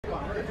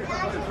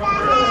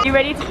You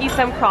ready to eat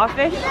some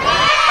crawfish?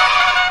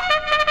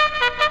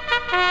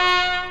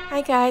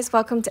 Hi guys,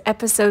 welcome to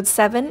episode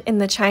 7 in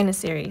the China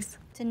series.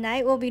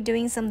 Tonight we'll be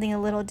doing something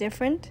a little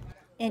different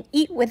and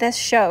Eat With Us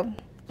show.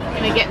 I'm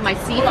gonna get my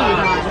seafood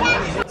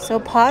on. So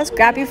pause,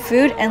 grab your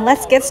food, and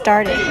let's get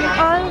started. Look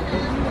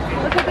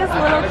at this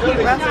little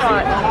cute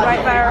restaurant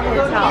right by our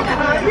hotel.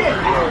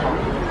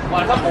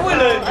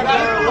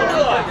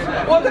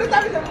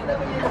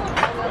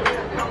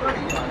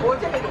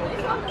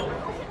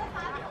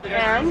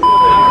 And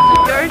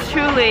yours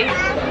truly.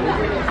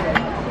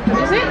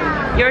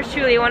 Yours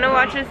truly. Want to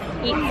watch us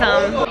eat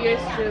some? Yours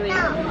truly.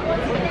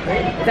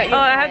 Oh,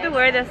 I have to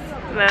wear this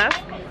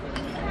mask.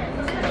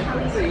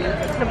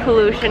 The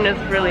pollution is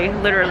really,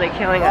 literally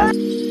killing us.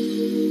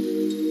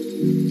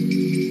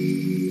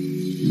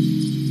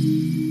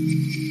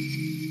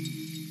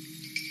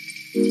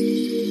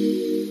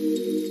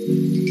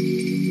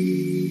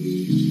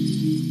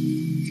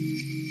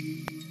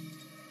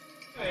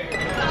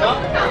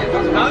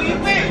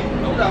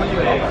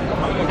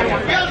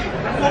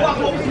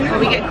 Oh,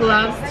 we get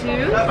gloves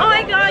too. Oh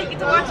my god, you get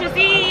to watch us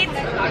eat!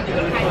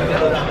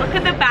 Look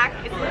at the back,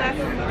 it's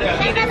the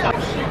cutest.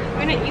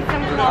 We're gonna eat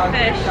some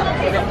crawfish.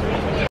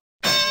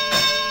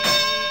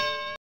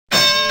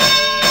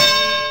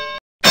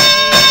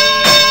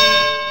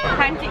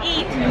 Time to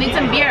eat. We need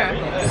some beer.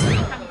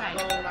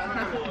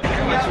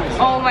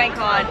 Oh my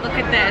god, look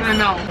at this. I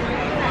know.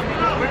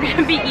 We're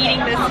gonna be eating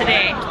this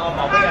today.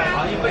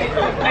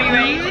 Are you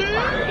ready?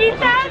 Eat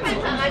that!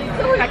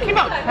 That came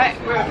out quick.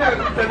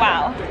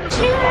 Wow.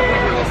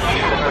 Cheers!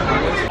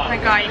 Oh my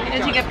god, you're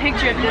gonna take a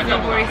picture of this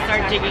before we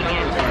start digging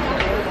in.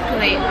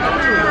 Late.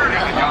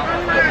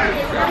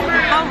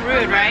 How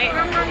rude, right?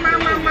 I'm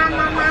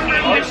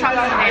gonna try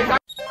that today.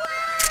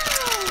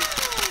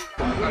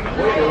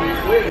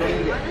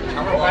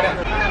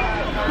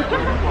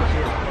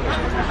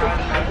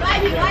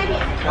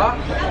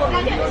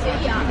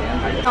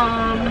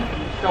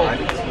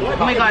 Oh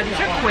my god, these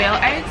are quail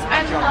eggs.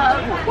 I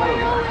love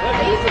quail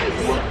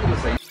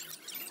eggs.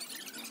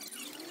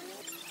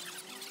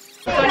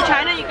 So in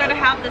China, you gotta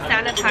have the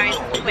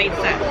sanitized plate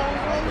set.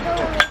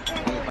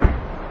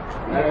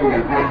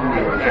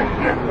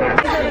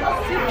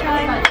 Soup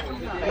time.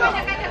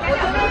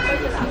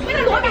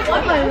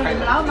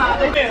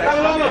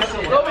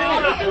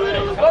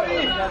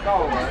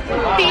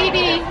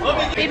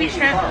 Baby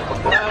shrimp.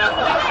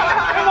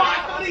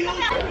 This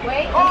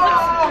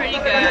looks pretty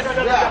good.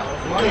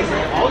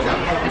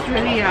 It's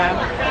really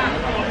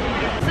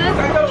This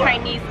is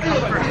Chinese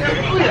comfort.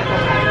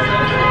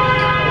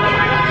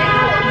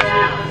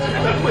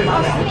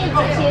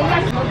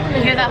 You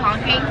hear that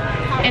honking?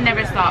 It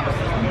never stops.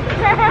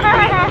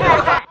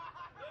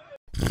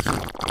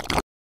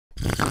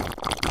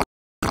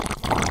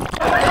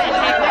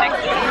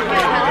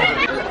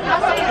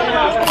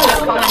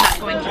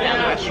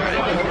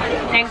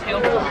 Thank you.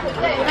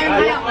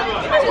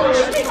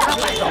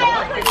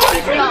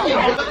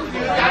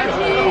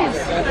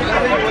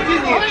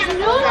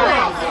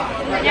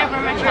 Yeah,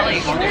 vermicelli.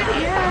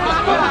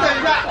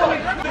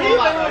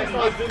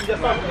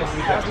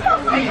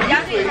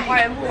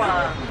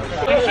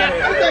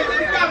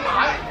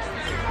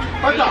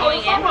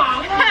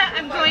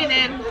 I'm going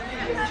in.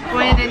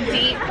 Going in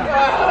deep.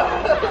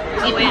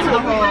 Deep into the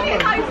hole.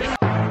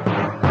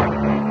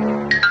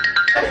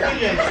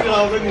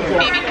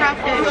 Baby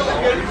crawfish.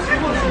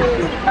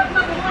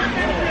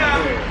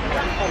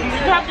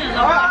 Crawfish is over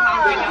the house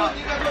right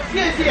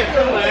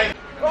now.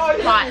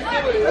 Hot.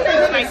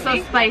 It's so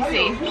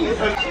spicy.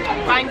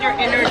 Find your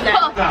inner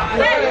depth.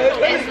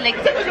 It's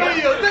licked. Oh,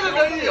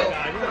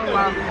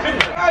 wow.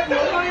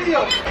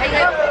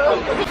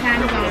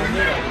 Hands-on.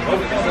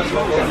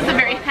 This is a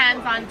very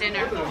hands-on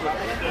dinner.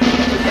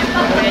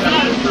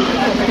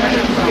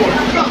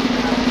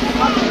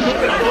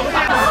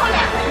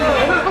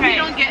 Hope you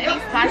don't get any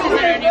splashes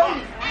underneath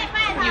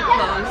your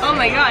clothes. Oh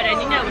my god, I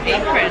need an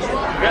apron.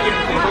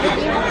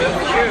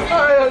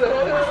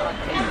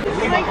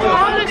 Oh my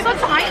god, they're so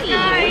tiny.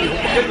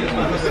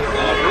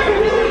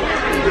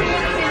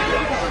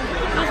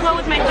 Goes well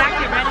with my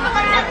jacket, right?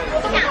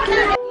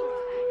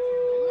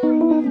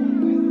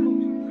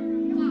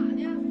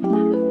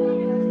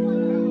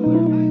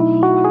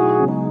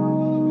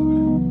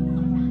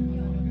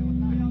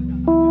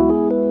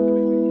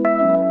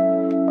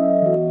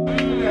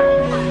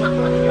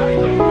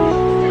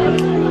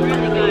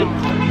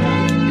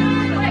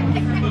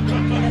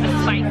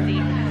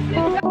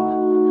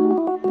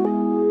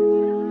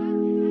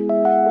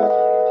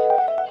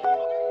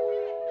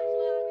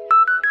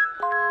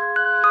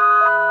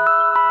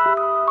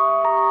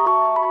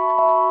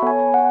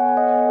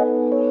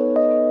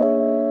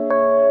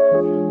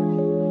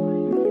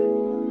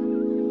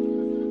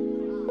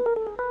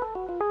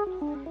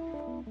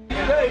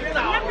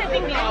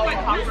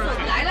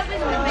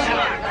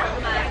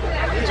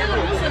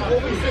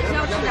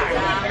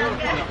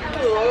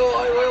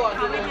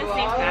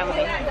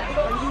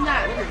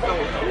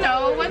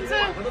 No, when's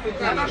it?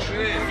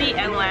 Sea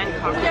and land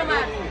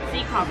cockroach.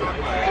 Sea cockroach.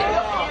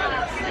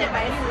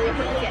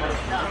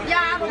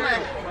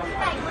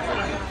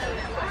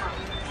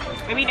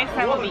 Maybe next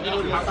time we'll be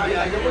eating crawfish.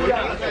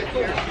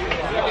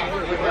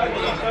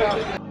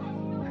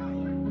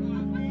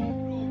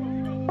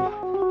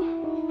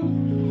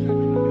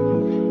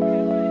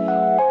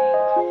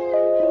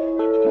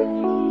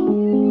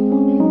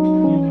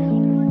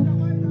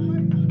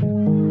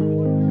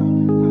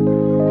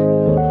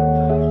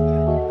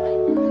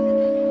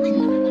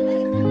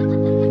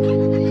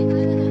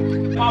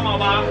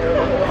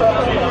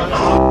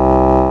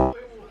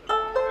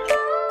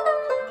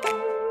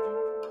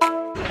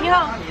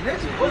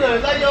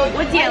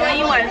我点了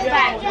一碗饭。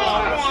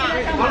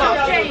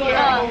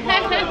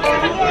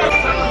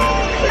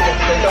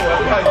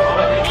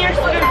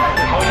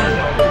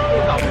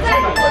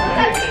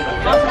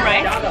Want some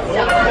rice?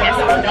 Yes,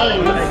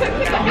 please.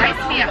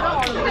 Rice meal.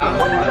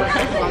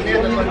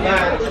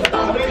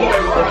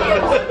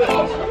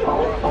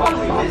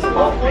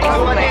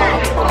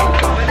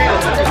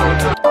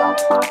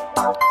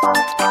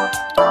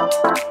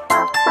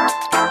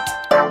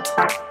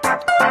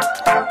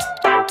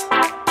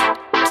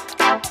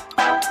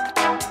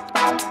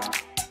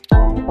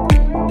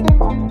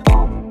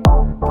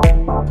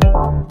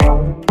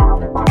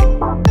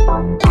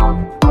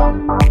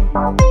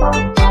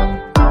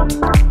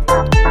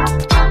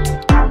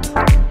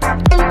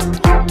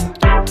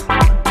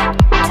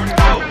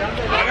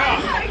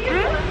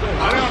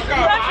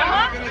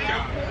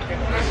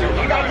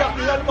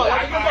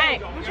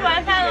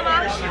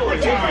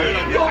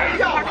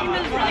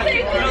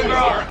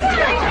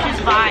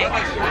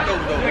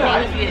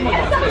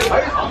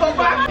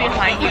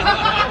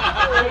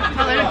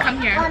 Come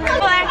here.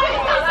 过来。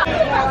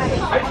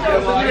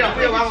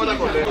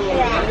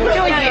就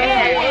爷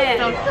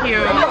so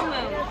cute.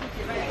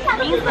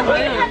 Means the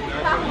moon.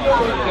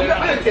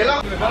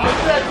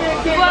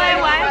 过来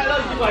玩。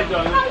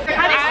啊，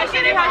现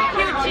在好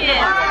cute 姐。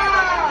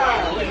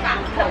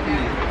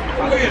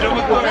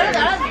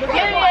圆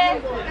圆。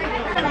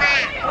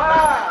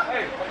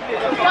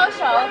招手。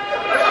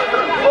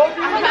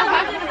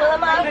怎么了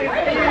吗？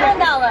看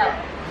到了。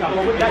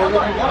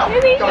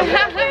Maybe. I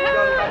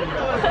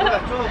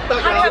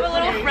have a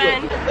little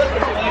friend.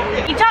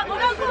 你照过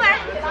来，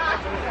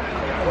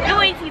跟我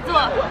一起坐，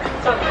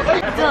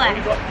坐来。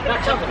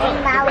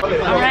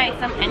Alright,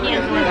 some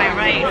onions with my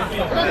rice.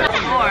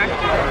 More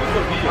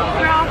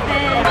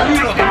crawfish.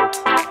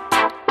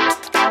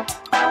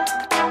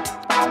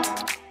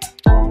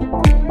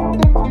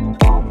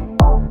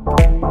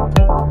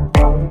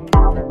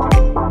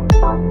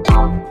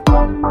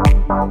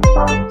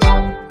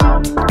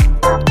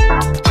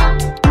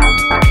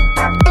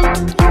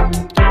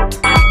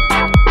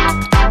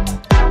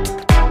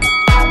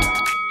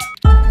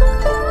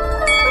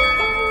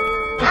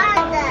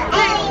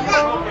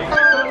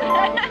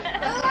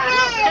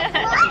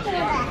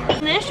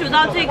 数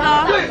到最高，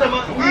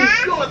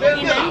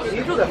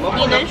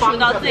你能数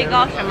到最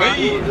高什么？100，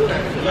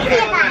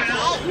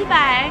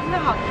真的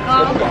好高。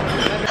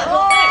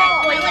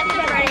我应该是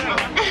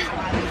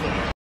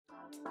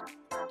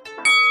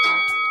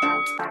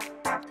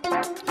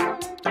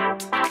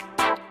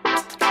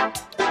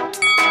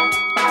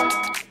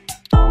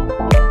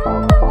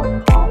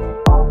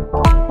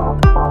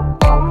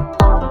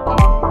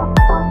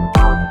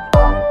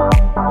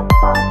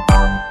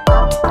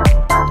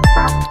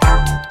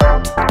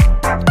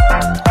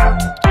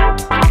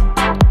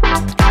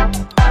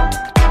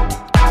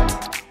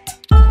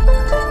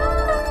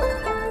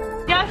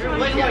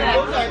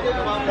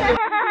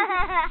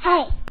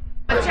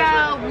我叫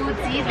吴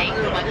吉林，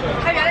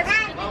他原来是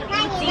吴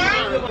吉林，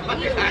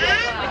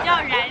我叫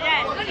然然。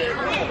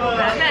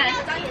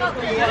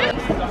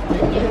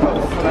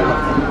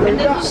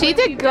She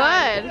did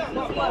good.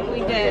 We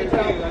did.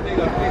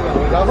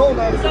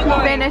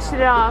 Finished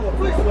it off.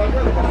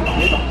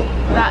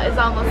 That is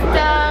almost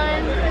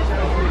done.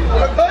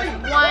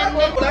 One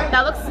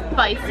that looks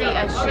spicy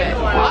as shit.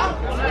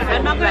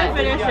 I'm not gonna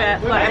finish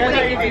it, but I'm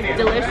gonna eat these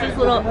delicious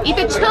little. Eat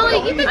the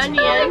chili. Eat the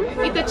onion.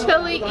 Eat the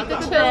chili. Eat the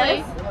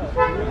chili.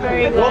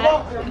 Very good.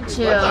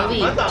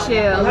 Chili,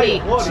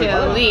 chili,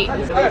 chili.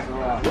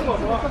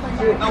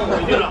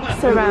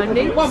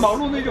 Surroundings.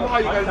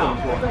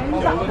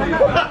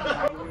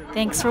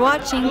 Thanks for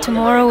watching.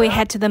 Tomorrow we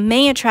head to the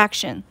main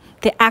attraction,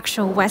 the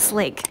actual West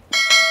Lake.